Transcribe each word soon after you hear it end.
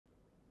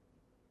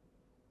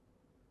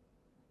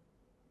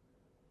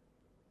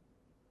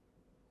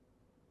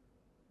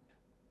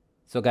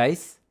So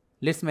guys,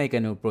 let's make a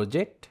new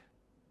project.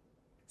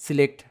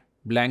 Select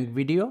blank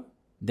video,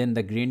 then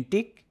the green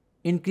tick.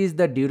 Increase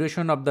the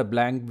duration of the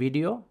blank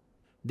video.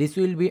 This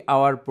will be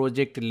our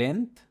project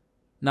length.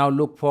 Now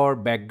look for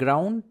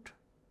background.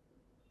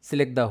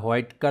 Select the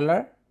white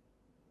color.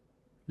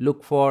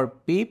 Look for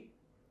PIP.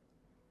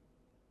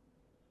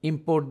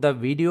 Import the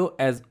video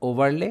as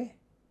overlay.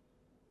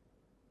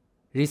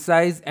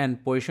 Resize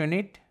and position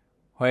it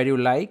where you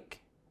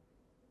like.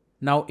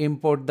 Now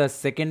import the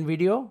second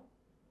video.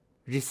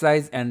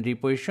 Resize and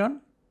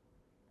reposition.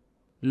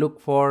 Look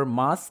for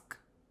mask.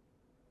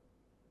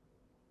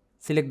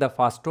 Select the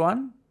first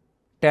one.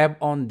 Tab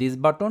on this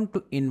button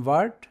to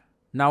invert.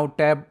 Now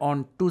tab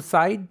on two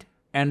sides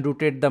and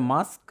rotate the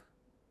mask.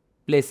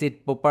 Place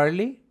it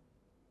properly.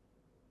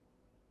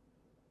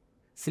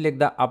 Select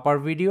the upper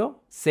video.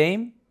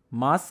 Same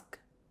mask.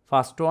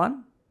 First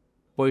one.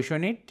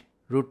 Position it.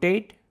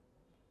 Rotate.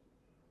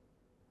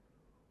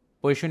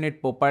 Position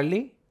it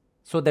properly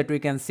so that we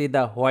can see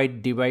the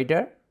white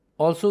divider.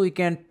 Also we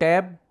can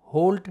tab,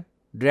 hold,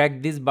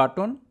 drag this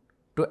button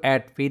to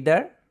add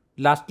feather.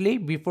 Lastly,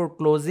 before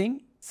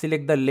closing,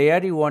 select the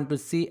layer you want to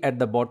see at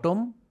the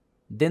bottom,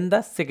 then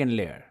the second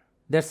layer.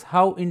 That's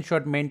how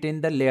InShot maintain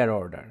the layer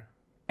order.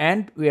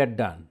 And we are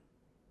done.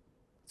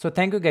 So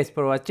thank you guys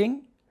for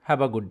watching.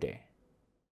 Have a good day.